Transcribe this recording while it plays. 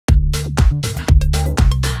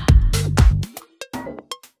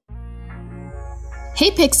Hey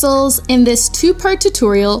Pixels! In this two-part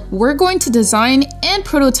tutorial, we're going to design and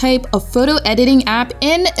prototype a photo editing app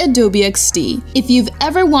in Adobe XD. If you've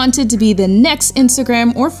ever wanted to be the next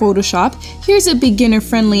Instagram or Photoshop, here's a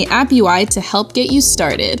beginner-friendly app UI to help get you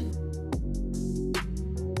started.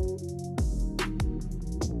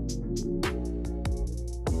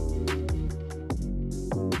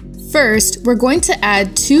 First, we're going to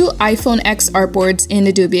add 2 iPhone X artboards in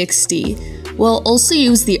Adobe XD. We'll also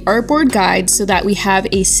use the artboard guide so that we have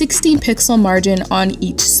a 16 pixel margin on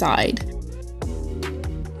each side.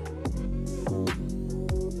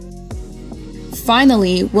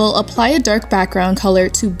 Finally, we'll apply a dark background color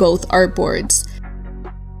to both artboards.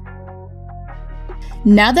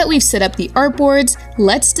 Now that we've set up the artboards,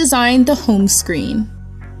 let's design the home screen.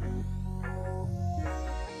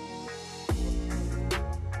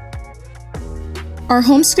 Our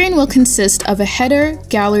home screen will consist of a header,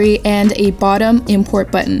 gallery, and a bottom import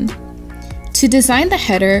button. To design the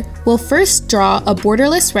header, we'll first draw a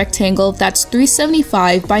borderless rectangle that's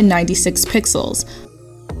 375 by 96 pixels.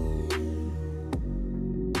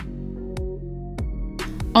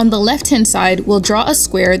 On the left-hand side, we'll draw a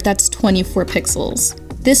square that's 24 pixels.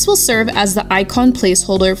 This will serve as the icon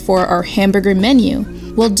placeholder for our hamburger menu.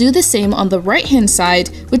 We'll do the same on the right-hand side,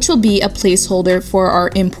 which will be a placeholder for our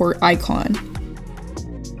import icon.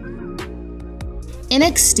 In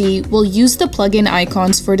XD, we'll use the plugin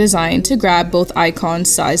icons for design to grab both icons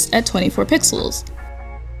sized at 24 pixels.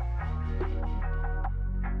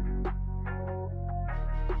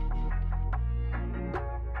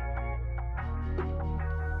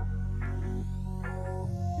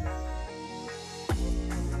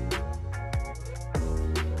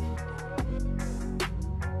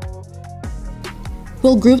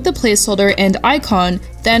 We'll group the placeholder and icon,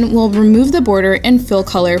 then we'll remove the border and fill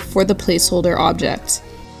color for the placeholder object.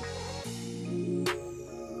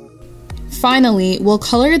 Finally, we'll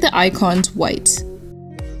color the icons white.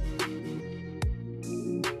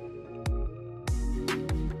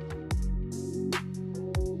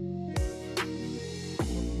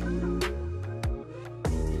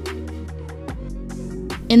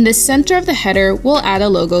 In the center of the header, we'll add a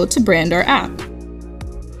logo to brand our app.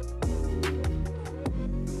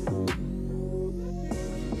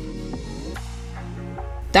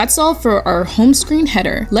 That's all for our home screen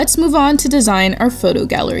header. Let's move on to design our photo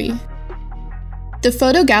gallery. The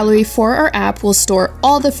photo gallery for our app will store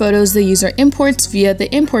all the photos the user imports via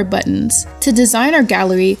the import buttons. To design our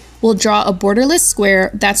gallery, we'll draw a borderless square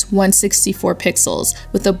that's 164 pixels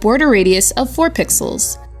with a border radius of 4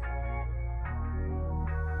 pixels.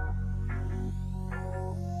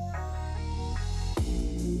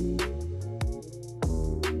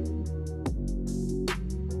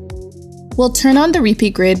 We'll turn on the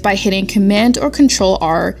repeat grid by hitting Command or Control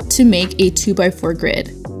R to make a 2x4 grid.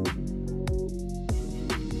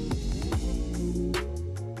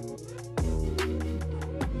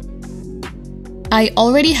 I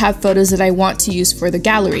already have photos that I want to use for the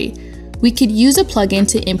gallery. We could use a plugin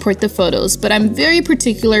to import the photos, but I'm very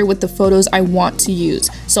particular with the photos I want to use,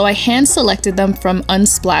 so I hand selected them from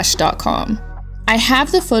unsplash.com. I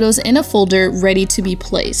have the photos in a folder ready to be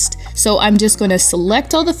placed, so I'm just going to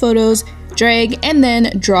select all the photos, drag, and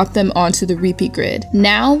then drop them onto the repeat grid.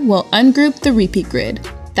 Now we'll ungroup the repeat grid.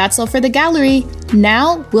 That's all for the gallery.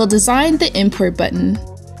 Now we'll design the import button.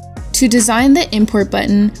 To design the import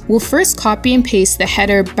button, we'll first copy and paste the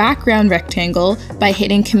header background rectangle by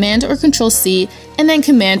hitting Command or Control C and then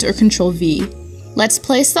Command or Control V. Let's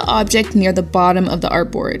place the object near the bottom of the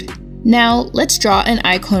artboard. Now let's draw an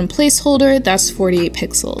icon placeholder that's 48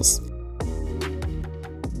 pixels.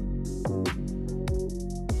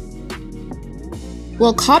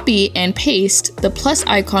 We'll copy and paste the plus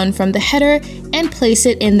icon from the header and place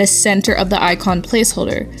it in the center of the icon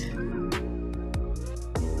placeholder.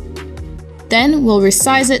 Then we'll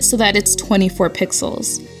resize it so that it's 24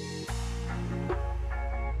 pixels.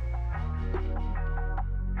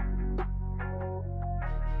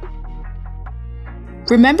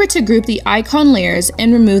 Remember to group the icon layers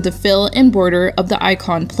and remove the fill and border of the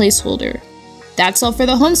icon placeholder. That's all for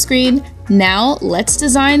the home screen. Now let's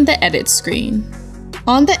design the edit screen.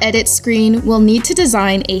 On the edit screen, we'll need to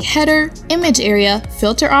design a header, image area,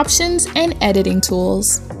 filter options, and editing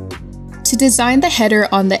tools. To design the header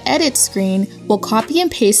on the edit screen, we'll copy and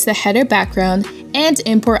paste the header background and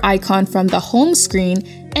import icon from the home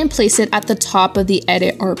screen and place it at the top of the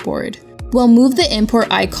edit artboard. We'll move the import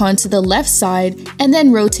icon to the left side and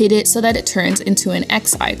then rotate it so that it turns into an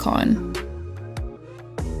X icon.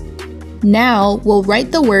 Now we'll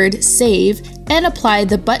write the word save and apply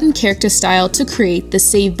the button character style to create the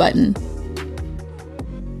save button.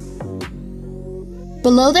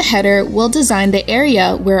 Below the header, we'll design the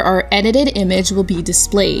area where our edited image will be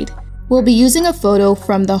displayed. We'll be using a photo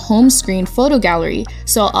from the home screen photo gallery,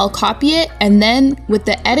 so I'll copy it and then with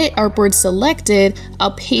the edit artboard selected,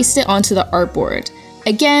 I'll paste it onto the artboard.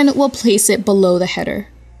 Again, we'll place it below the header.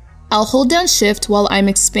 I'll hold down Shift while I'm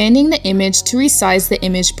expanding the image to resize the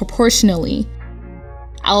image proportionally.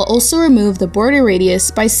 I'll also remove the border radius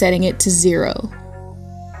by setting it to 0.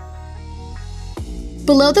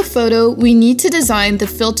 Below the photo, we need to design the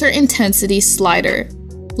filter intensity slider.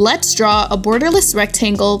 Let's draw a borderless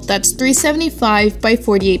rectangle that's 375 by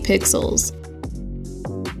 48 pixels.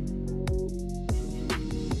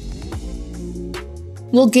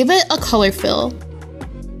 We'll give it a color fill.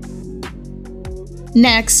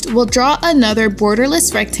 Next, we'll draw another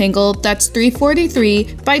borderless rectangle that's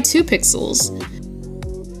 343 by 2 pixels.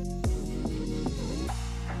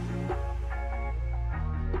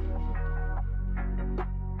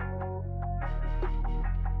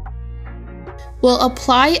 We'll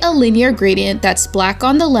apply a linear gradient that's black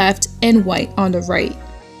on the left and white on the right.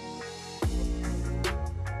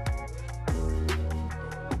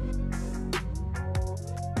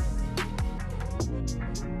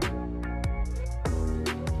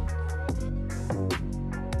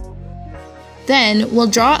 Then we'll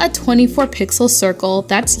draw a 24 pixel circle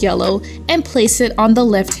that's yellow and place it on the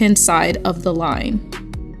left-hand side of the line.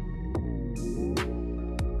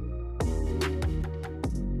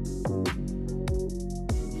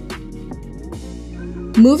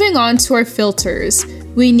 Moving on to our filters,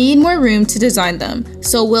 we need more room to design them,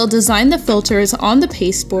 so we'll design the filters on the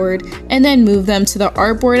pasteboard and then move them to the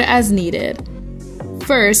artboard as needed.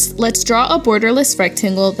 First, let's draw a borderless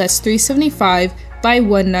rectangle that's 375 by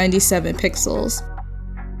 197 pixels.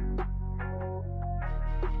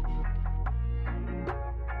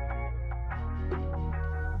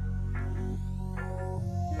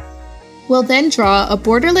 We'll then draw a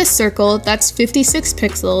borderless circle that's 56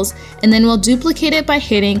 pixels, and then we'll duplicate it by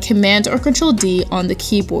hitting Command or Control D on the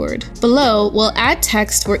keyboard. Below, we'll add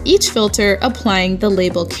text for each filter, applying the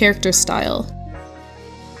label character style.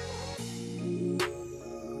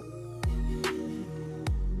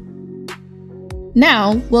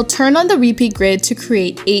 Now, we'll turn on the repeat grid to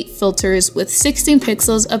create 8 filters with 16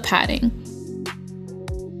 pixels of padding.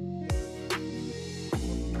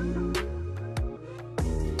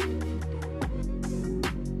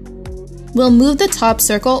 We'll move the top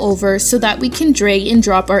circle over so that we can drag and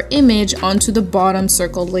drop our image onto the bottom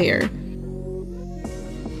circle layer.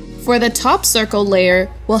 For the top circle layer,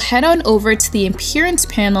 we'll head on over to the Appearance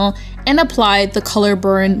panel and apply the Color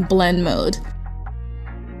Burn Blend mode.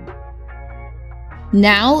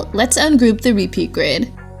 Now, let's ungroup the repeat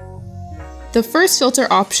grid. The first filter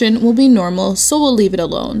option will be normal, so we'll leave it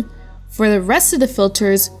alone. For the rest of the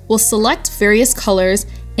filters, we'll select various colors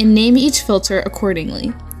and name each filter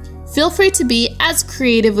accordingly. Feel free to be as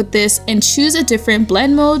creative with this and choose a different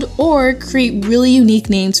blend mode or create really unique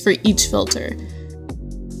names for each filter.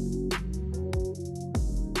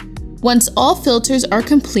 Once all filters are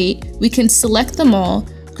complete, we can select them all,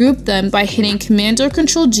 group them by hitting Command or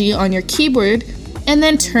Control G on your keyboard, and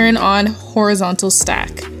then turn on Horizontal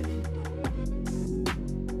Stack.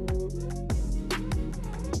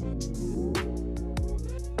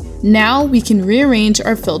 Now we can rearrange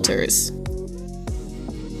our filters.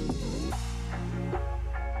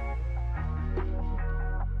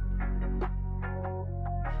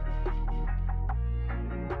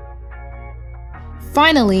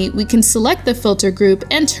 Finally, we can select the filter group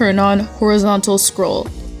and turn on Horizontal Scroll.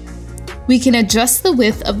 We can adjust the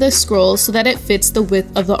width of the scroll so that it fits the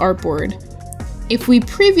width of the artboard. If we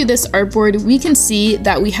preview this artboard, we can see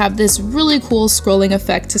that we have this really cool scrolling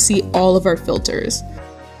effect to see all of our filters.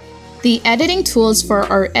 The editing tools for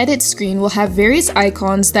our edit screen will have various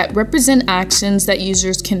icons that represent actions that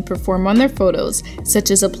users can perform on their photos, such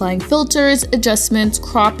as applying filters, adjustments,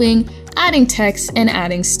 cropping, adding text, and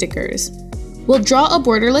adding stickers. We'll draw a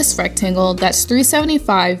borderless rectangle that's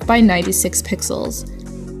 375 by 96 pixels.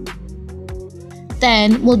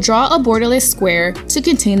 Then we'll draw a borderless square to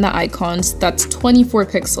contain the icons that's 24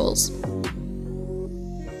 pixels.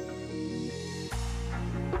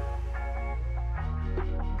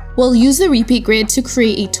 We'll use the repeat grid to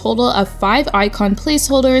create a total of 5 icon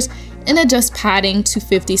placeholders and adjust padding to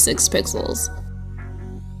 56 pixels.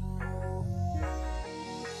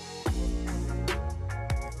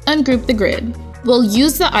 Ungroup the grid. We'll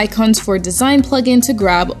use the Icons for Design plugin to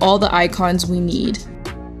grab all the icons we need.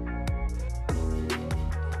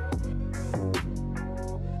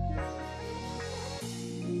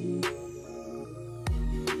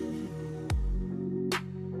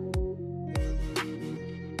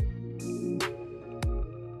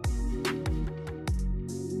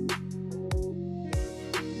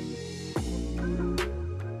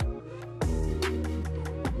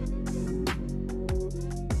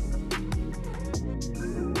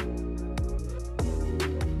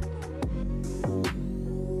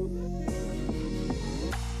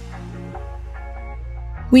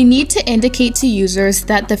 We need to indicate to users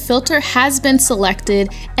that the filter has been selected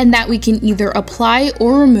and that we can either apply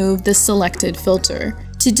or remove the selected filter.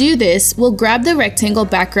 To do this, we'll grab the rectangle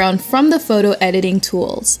background from the photo editing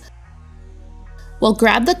tools. We'll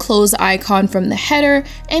grab the close icon from the header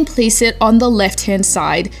and place it on the left-hand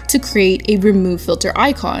side to create a remove filter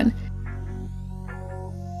icon.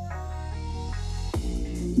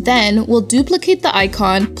 Then we'll duplicate the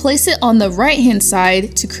icon, place it on the right-hand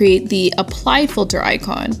side to create the apply filter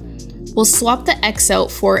icon. We'll swap the X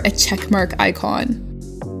out for a checkmark icon.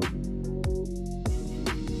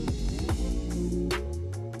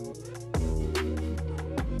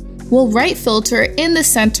 We'll right filter in the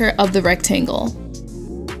center of the rectangle.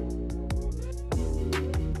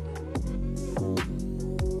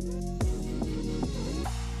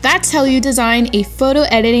 That's how you design a photo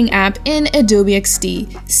editing app in Adobe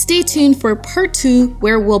XD. Stay tuned for part 2,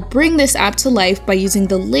 where we'll bring this app to life by using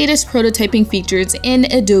the latest prototyping features in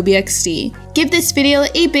Adobe XD. Give this video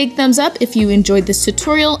a big thumbs up if you enjoyed this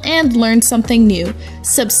tutorial and learned something new.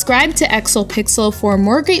 Subscribe to XOPixel for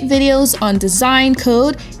more great videos on design,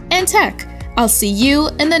 code, and tech. I'll see you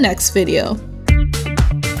in the next video.